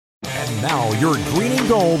And now your Green and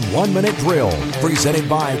Gold 1-minute drill, presented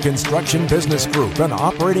by Construction Business Group and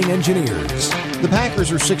Operating Engineers. The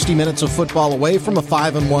Packers are 60 minutes of football away from a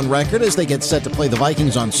 5-1 record as they get set to play the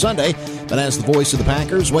Vikings on Sunday. But as the voice of the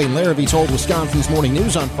Packers, Wayne Larrivee told Wisconsin's Morning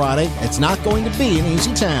News on Friday, it's not going to be an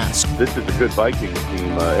easy task. This is a good Vikings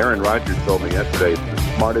team. Aaron Rodgers told me yesterday it's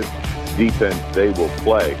the smartest defense they will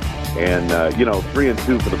play. And,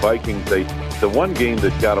 3-2 for the Vikings. The one game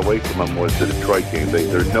that got away from them was the Detroit game.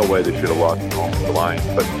 There's no way they should have lost at home to the Lions.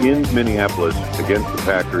 But in Minneapolis against the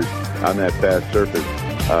Packers on that fast surface,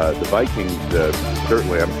 the Vikings,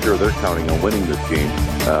 certainly, I'm sure they're counting on winning this game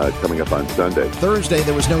coming up on Sunday. Thursday,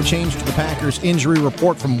 there was no change to the Packers' injury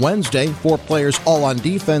report from Wednesday. 4 players, all on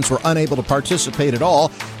defense, were unable to participate at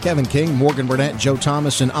all. Kevin King, Morgan Burnett, Joe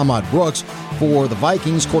Thomas, and Ahmad Brooks. For the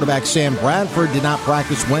Vikings, quarterback Sam Bradford did not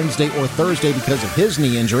practice Wednesday or Thursday because of his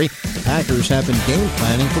knee injury. The Packers have been game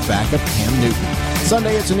planning for backup Cam Newton.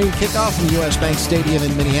 Sunday, it's a noon kickoff from U.S. Bank Stadium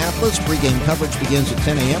in Minneapolis. Pre-game coverage begins at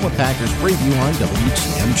 10 a.m. with Packers preview on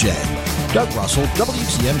WTMJ. Doug Russell,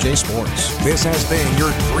 WTMJ Sports. This has been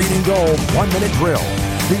your Green and Gold 1-minute drill,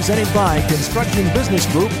 presented by Construction Business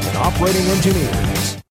Group and Operating Engineers.